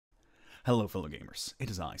Hello fellow gamers,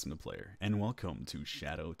 it is I, SamthePlayer, and welcome to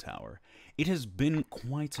Shadow Tower. It has been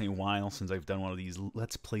quite a while since I've done one of these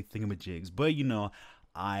Let's Play thingamajigs, but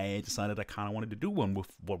I decided I kind of wanted to do one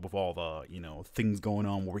with all the, things going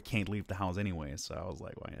on where we can't leave the house anyway, so I was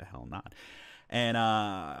like, why the hell not?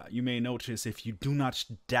 And you may notice, if you do not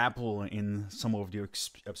dabble in some of the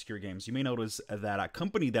obscure games, you may notice that a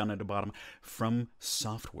company down at the bottom, From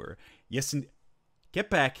Software. Yes, and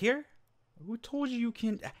get back here. Who told you you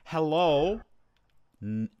can't? Hello?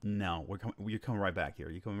 No, you're coming right back here.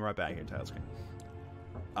 You're coming right back here, Tyler Screen.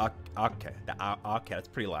 Okay, that's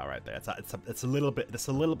pretty loud right there. It's a little bit. That's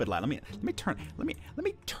a little bit loud. Let me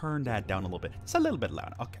turn that down a little bit. It's a little bit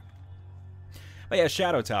loud. Okay. But yeah,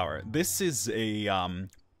 Shadow Tower. This is a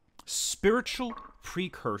spiritual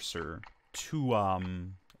precursor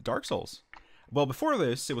to Dark Souls. Well, before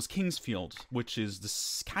this, it was Kingsfield, which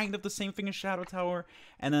is kind of the same thing as Shadow Tower,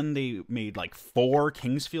 and then they made like 4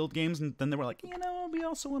 Kingsfield games, and then they were like, we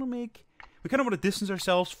also want to make... We kind of want to distance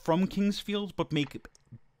ourselves from Kingsfield, but make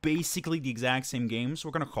basically the exact same game, so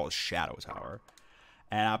we're going to call it Shadow Tower.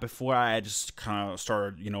 And before I just kind of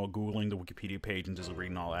started, Googling the Wikipedia page and just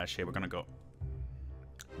reading all that shit, we're going to go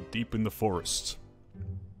deep in the forest.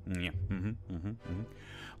 Yeah,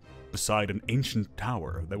 beside an ancient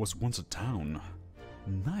tower, there was once a town.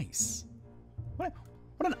 Nice. What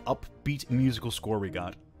an upbeat musical score we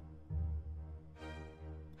got.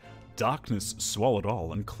 Darkness swallowed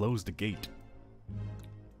all and closed the gate.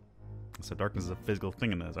 So darkness is a physical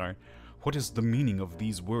thing in this, alright? What is the meaning of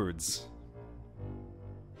these words?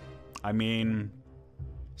 I mean,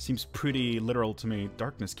 seems pretty literal to me.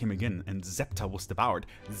 Darkness came again and Zepta was devoured.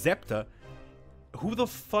 Zepta? Who the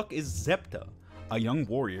fuck is Zepta? A young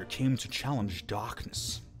warrior came to challenge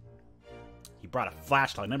darkness. He brought a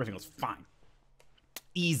flashlight and everything was fine.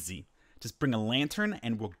 Easy. Just bring a lantern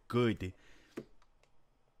and we're good.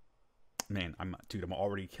 Man, I'm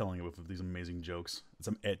already killing it with these amazing jokes.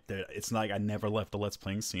 It's like I never left the Let's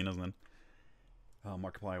Playing scene, isn't it? Oh,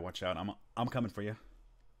 Markiplier, watch out. I'm coming for you.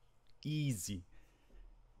 Easy.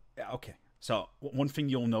 Yeah, okay. So, one thing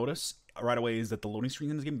you'll notice right away is that the loading screen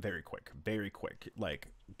in this game, very quick. Very quick. Like,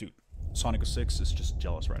 dude. Sonic 06 is just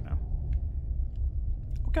jealous right now.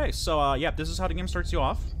 Okay, so yeah, this is how the game starts you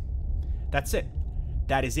off. That's it.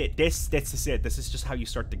 That is it. This is it. This is just how you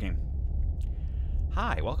start the game.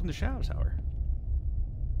 Hi, welcome to Shadow Tower.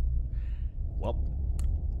 Well,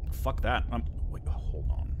 fuck that. Wait, hold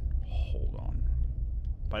on.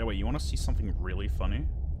 By the way, you want to see something really funny?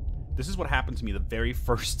 This is what happened to me the very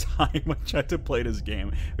first time I tried to play this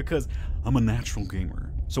game, because I'm a natural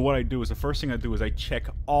gamer. So what I do is, the first thing I do is I check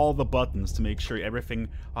all the buttons to make sure everything...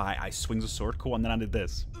 I swing the sword, cool, and then I did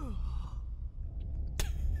this.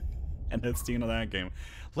 And that's the end of that game.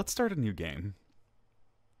 Let's start a new game.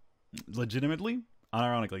 Legitimately,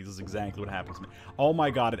 unironically, this is exactly what happens to me. Oh my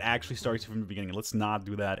god, it actually starts from the beginning. Let's not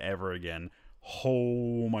do that ever again.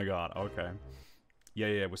 Oh my god, okay.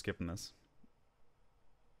 Yeah, we're skipping this.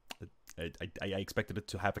 I expected it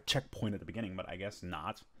to have a checkpoint at the beginning, but I guess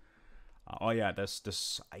not. Oh yeah,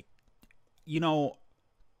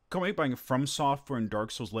 coming by From Software and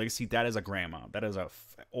Dark Souls Legacy, that is a grandma. That is a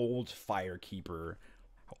old firekeeper,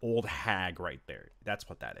 old hag right there. That's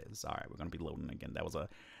what that is. All right, we're gonna be loading again. That was a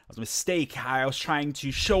mistake. I was trying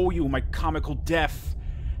to show you my comical death,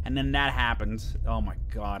 and then that happened. Oh my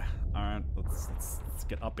god. All right, let's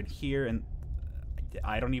get up in here, and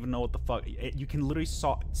I don't even know what the fuck. You can literally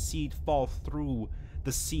see it fall through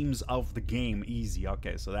the seams of the game. Easy.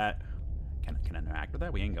 Okay, so that can I interact with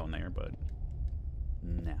that? We ain't going there, but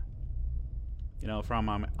nah.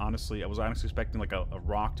 Honestly, I was honestly expecting like a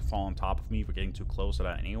rock to fall on top of me for getting too close to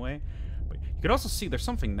that anyway. But you can also see there's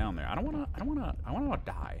something down there. I wanna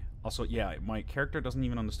die. Also, yeah, my character doesn't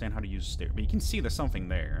even understand how to use stairs, but you can see there's something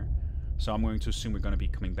there. So I'm going to assume we're going to be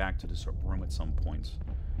coming back to this room at some point.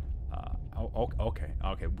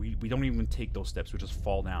 Okay. We don't even take those steps. We just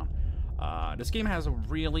fall down. This game has a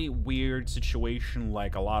really weird situation,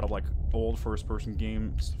 like a lot of like old first-person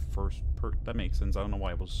games. That makes sense. I don't know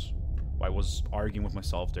why I was arguing with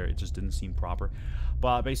myself there. It just didn't seem proper.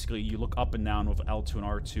 But basically, you look up and down with L2 and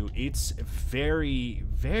R2. It's very,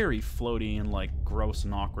 very floaty and like gross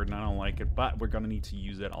and awkward, and I don't like it. But we're gonna need to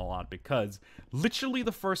use it a lot because literally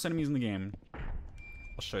the first enemies in the game.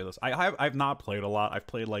 I'll show you this. I've not played a lot. I've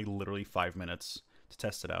played like literally 5 minutes to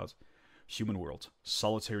test it out. Human world.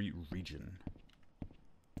 Solitary region.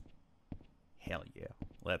 Hell yeah.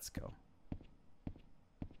 Let's go.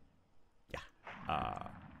 Yeah.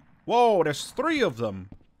 Whoa, there's 3 of them.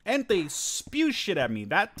 And they spew shit at me.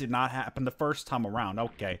 That did not happen the first time around.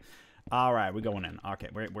 Okay. Alright, we're going in. Okay,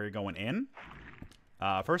 we're going in.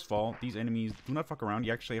 First of all, these enemies do not fuck around.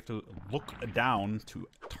 You actually have to look down to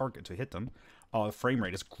target to hit them. Oh, the frame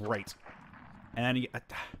rate is great. And he,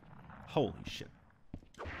 holy shit.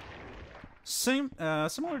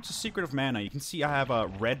 Similar to Secret of Mana, you can see I have a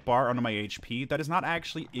red bar under my HP. That is not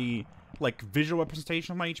actually a like visual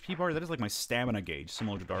representation of my HP bar. That is like my stamina gauge,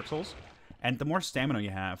 similar to Dark Souls. And the more stamina you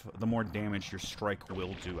have, the more damage your strike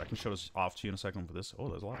will do. I can show this off to you in a second for this. Oh,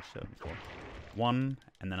 there's a lot of shit. Cool. One,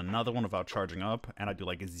 and then another one without charging up, and I do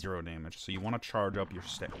like 0 damage. So you want to charge up your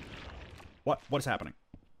stamina. What is happening?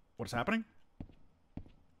 What is happening?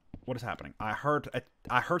 What is happening? I heard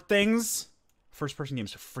things. First person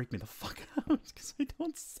games freak me the fuck out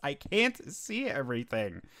because I can't see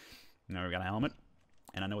everything. Now we got a helmet,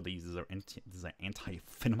 and I know these are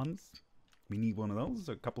anti-venomons. We need one of those,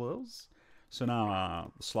 a couple of those. So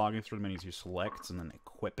now slogging through the menus, you select and then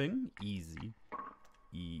equipping, easy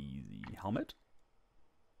helmet.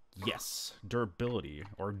 Yes, durability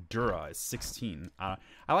or dura is 16. I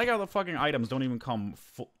like how the fucking items don't even come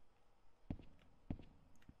full.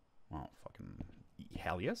 Well, fucking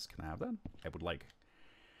hell yes, can I have that? I would like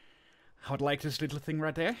this little thing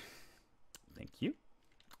right there. Thank you.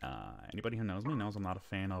 Anybody who knows me knows I'm not a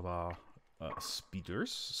fan of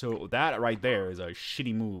speeders. So that right there is a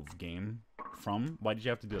shitty move, game. Why did you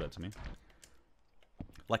have to do that to me?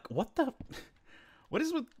 Like, what the? What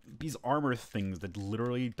is with these armor things that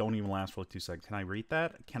literally don't even last for like 2 seconds? Can I read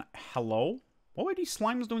that? Hello? What were these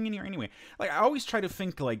slimes doing in here anyway? Like, I always try to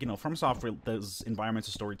think, like, you know, From Software does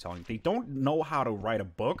environmental storytelling. They don't know how to write a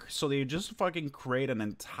book, so they just fucking create an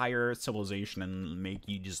entire civilization and make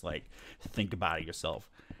you just, like, think about it yourself.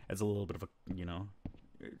 It's a little bit of a, you know,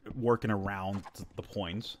 working around the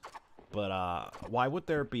point. But, why would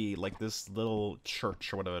there be, like, this little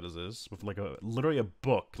church or whatever it is with, like, literally a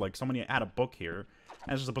book? Like, somebody had a book here,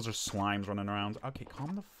 and it's just a bunch of slimes running around. Okay,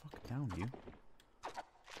 calm the fuck down, you.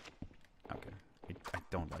 Okay. I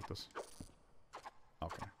don't like this.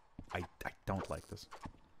 Okay. I don't like this.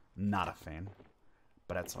 Not a fan.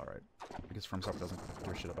 But that's alright. Because From Software doesn't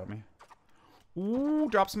give a shit about me. Ooh,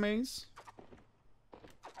 drop some maze.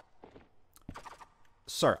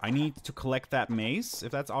 Sir, I need to collect that maze,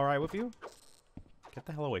 if that's alright with you. Get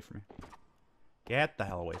the hell away from me. Get the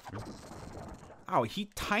hell away from me. Oh, he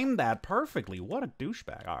timed that perfectly. What a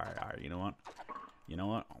douchebag. Alright, you know what? You know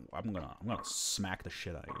what? I'm gonna smack the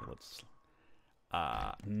shit out of you. Let's...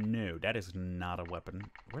 no, that is not a weapon.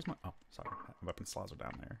 Where's my... Oh, sorry. Weapon slots are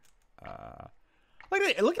down there.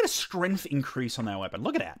 Look at the strength increase on that weapon.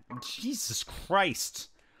 Look at that. Jesus Christ.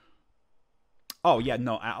 Oh, yeah,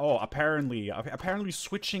 no. Oh, apparently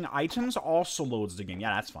switching items also loads the game.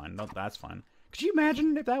 Yeah, that's fine. No, that's fine. Could you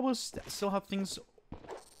imagine if that was still how things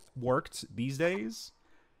worked these days?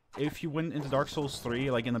 If you went into Dark Souls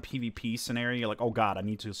 3, like in the PvP scenario, you're like, oh god, I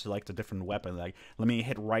need to select a different weapon. Like, let me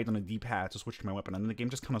hit right on the D-pad to switch to my weapon. And then the game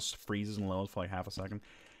just kind of freezes and loads for like half a second.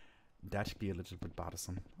 That should be a little bit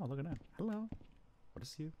bothersome. Oh, look at that. Hello. What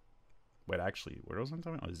is you? Wait, actually, where was I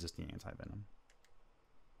talking about? Oh, is this the anti-venom?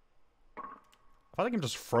 I thought the game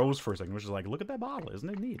just froze for a second, which is like, look at that bottle. Isn't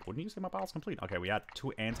it neat? Wouldn't you say my bottle's complete? Okay, we got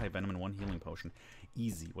 2 anti-venom and 1 healing potion.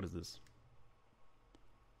 Easy. What is this?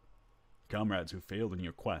 Comrades who failed in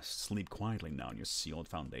your quest, sleep quietly now on your sealed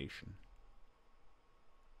foundation.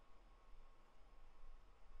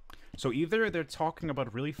 So either they're talking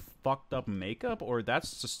about really fucked up makeup, or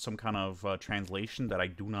that's just some kind of translation that I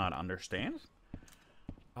do not understand.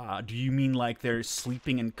 Do you mean like they're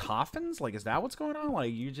sleeping in coffins? Like, is that what's going on?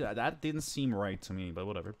 Like, that didn't seem right to me, but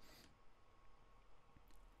whatever.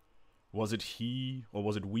 Was it he, or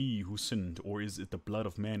was it we who sinned, or is it the blood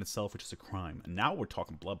of man itself which is a crime? And now we're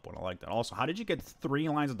talking Bloodborne, I like that. Also, how did you get 3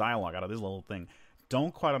 lines of dialogue out of this little thing?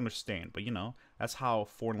 Don't quite understand, but you know, that's how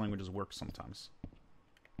foreign languages work sometimes.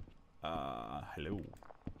 Hello.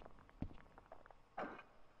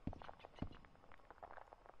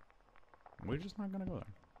 We're just not gonna go there.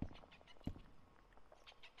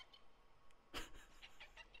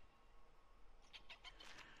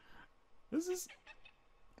 This is...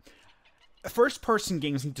 First-person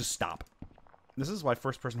games need to stop. This is why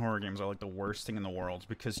first-person horror games are like the worst thing in the world,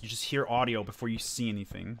 because you just hear audio before you see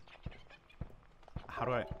anything. How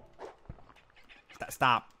do I...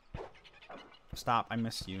 Stop. Stop, I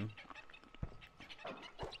missed you.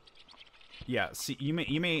 Yeah, see, you may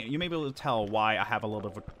be able to tell why I have a little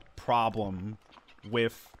bit of a problem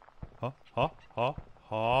with...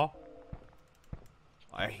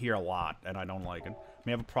 I hear a lot, and I don't like it. I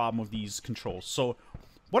may have a problem with these controls. So,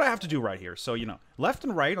 what I have to do right here, so, you know, left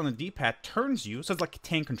and right on the D-pad turns you, so it's like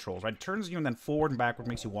tank controls, right? It turns you, and then forward and backward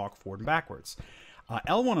makes you walk forward and backwards.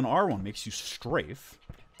 L1 and R1 makes you strafe,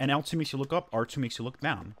 And L2 makes you look up, R2 makes you look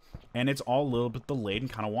down. And it's all a little bit delayed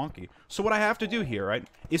and kind of wonky. So what I have to do here, right,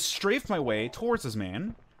 is strafe my way towards this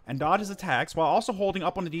man and dodge his attacks while also holding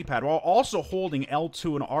up on the D-pad, while also holding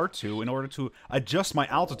L2 and R2 in order to adjust my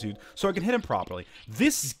altitude so I can hit him properly.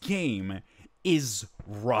 This game is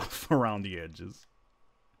rough around the edges.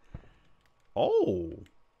 Oh.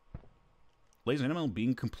 Ladies and gentlemen,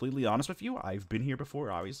 being completely honest with you, I've been here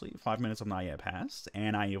before, obviously. 5 minutes have not yet passed,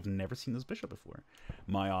 and I have never seen this bishop before.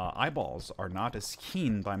 My eyeballs are not as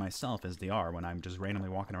keen by myself as they are when I'm just randomly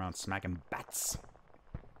walking around smacking bats.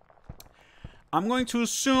 I'm going to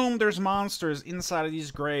assume there's monsters inside of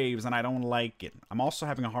these graves, and I don't like it. I'm also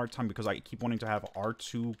having a hard time because I keep wanting to have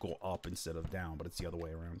R2 go up instead of down, but it's the other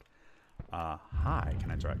way around. Hi,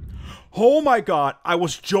 can I try? Oh my god, I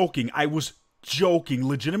was joking. I was joking.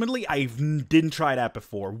 Legitimately, I didn't try that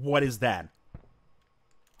before. What is that?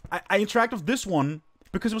 I interacted with this one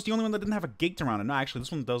because it was the only one that didn't have a gate around it. No, actually,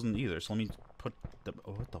 this one doesn't either. So let me put the...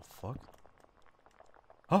 Oh, what the fuck?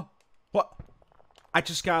 Huh? What? I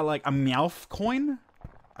just got, like, a Meowth coin?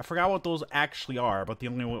 I forgot what those actually are, but the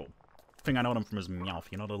only thing I know them from is Meowth.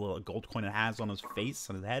 You know the little gold coin it has on his face,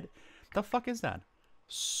 on his head? The fuck is that?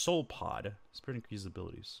 Soul Pod. Spirit increases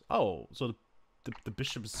abilities. Oh, so the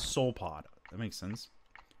bishop's Soul Pod. That makes sense.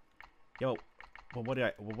 Yo, well, what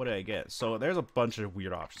did I get? So there's a bunch of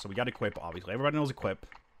weird options. So we got equip, obviously. Everybody knows equip.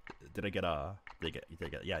 Did I get a... Did I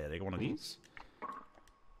get yeah, they get one of these?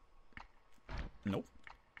 Nope.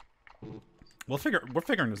 We're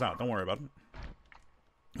figuring this out. Don't worry about it.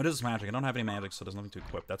 It is magic. I don't have any magic, so there's nothing to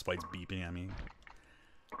equip. That's why it's beeping at me.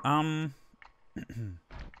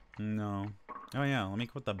 No. Oh yeah, let me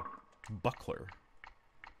equip the buckler.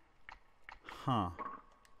 Huh.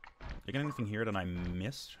 You got anything here that I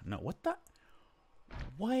missed? No. What the?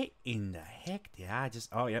 What in the heck did I just...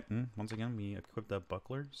 Oh, yep. Once again, we equipped the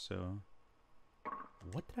buckler, so...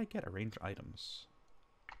 What did I get? Arrange items.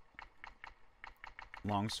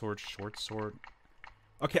 Long sword, short sword.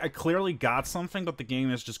 Okay, I clearly got something, but the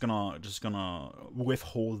game is just gonna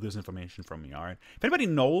withhold this information from me, alright? If anybody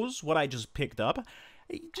knows what I just picked up,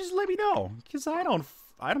 just let me know, because I don't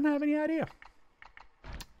have any idea.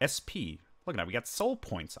 SP. Look at that, we got soul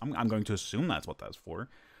points. I'm going to assume that's what that's for.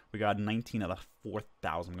 We got 19 out of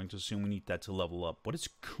 4,000. I'm going to assume we need that to level up. What is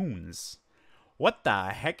Coons? What the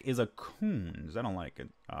heck is a Coons? I don't like it.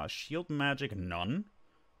 Shield magic, none.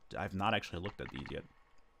 I've not actually looked at these yet.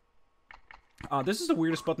 This is the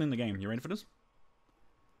weirdest button in the game. You ready for this?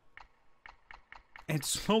 It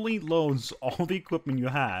slowly loads all the equipment you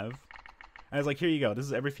have. And it's like, here you go. This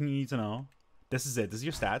is everything you need to know. This is it. This is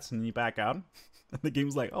your stats. And then you back out. And the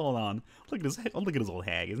game's like, hold on. Look at this. Oh, look at this old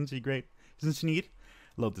hag. Isn't she great? Isn't she neat?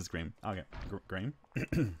 Love this Graham. Okay. Graham.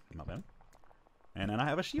 My bad. And then I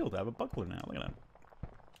have a shield. I have a buckler now. Look at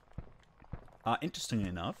that. Interestingly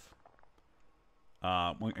enough.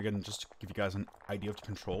 Again, just to give you guys an idea of the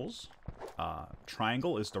controls.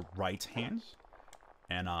 Triangle is the right hand.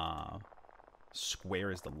 And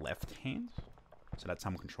square is the left hand. So that's how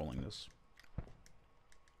I'm controlling this.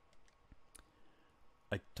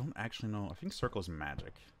 I don't actually know. I think circle is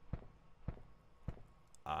magic.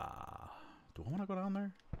 Do I want to go down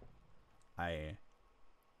there? I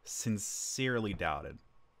sincerely doubt it.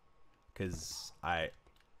 Because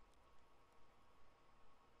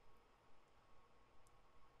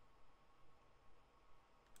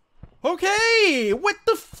Okay! What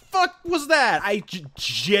the fuck was that? I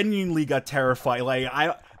genuinely got terrified. Like,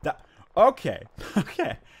 okay.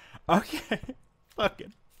 Okay. Okay. Fuck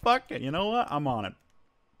it. Fuck it. You know what? I'm on it.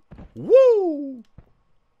 Woo!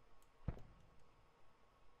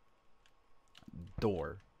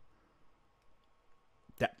 Door.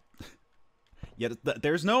 That. Yeah,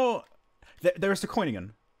 there's no... There's the coin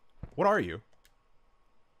again. What are you?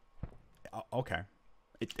 Okay.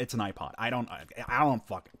 It's an iPod. I don't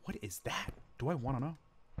fuck. What is that? Do I want to know?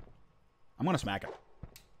 I'm gonna smack it.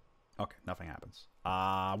 Okay, nothing happens.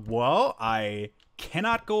 Well, I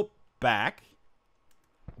cannot go back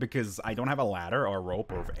because I don't have a ladder or a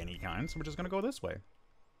rope or of any kind, so we're just gonna go this way.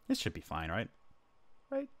 This should be fine, right?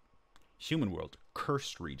 Right? Human world,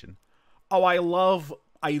 cursed region. Oh, I love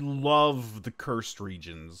the cursed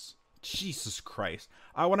regions. Jesus Christ.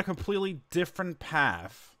 I want a completely different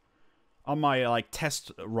path on my, like,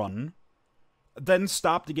 test run, then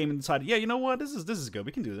stop the game and decide, yeah, you know what, this is good,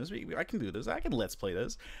 we can do this, I can do this, I can let's play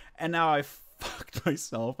this, and now I fucked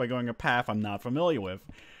myself by going a path I'm not familiar with.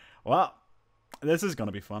 Well, this is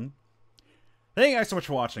gonna be fun. Thank you guys so much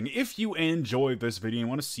for watching. If you enjoyed this video and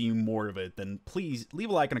want to see more of it, then please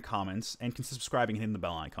leave a like in the comments, and consider subscribing and hitting the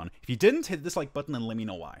bell icon. If you didn't, hit this like button and let me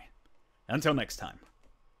know why. And until next time,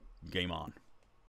 game on.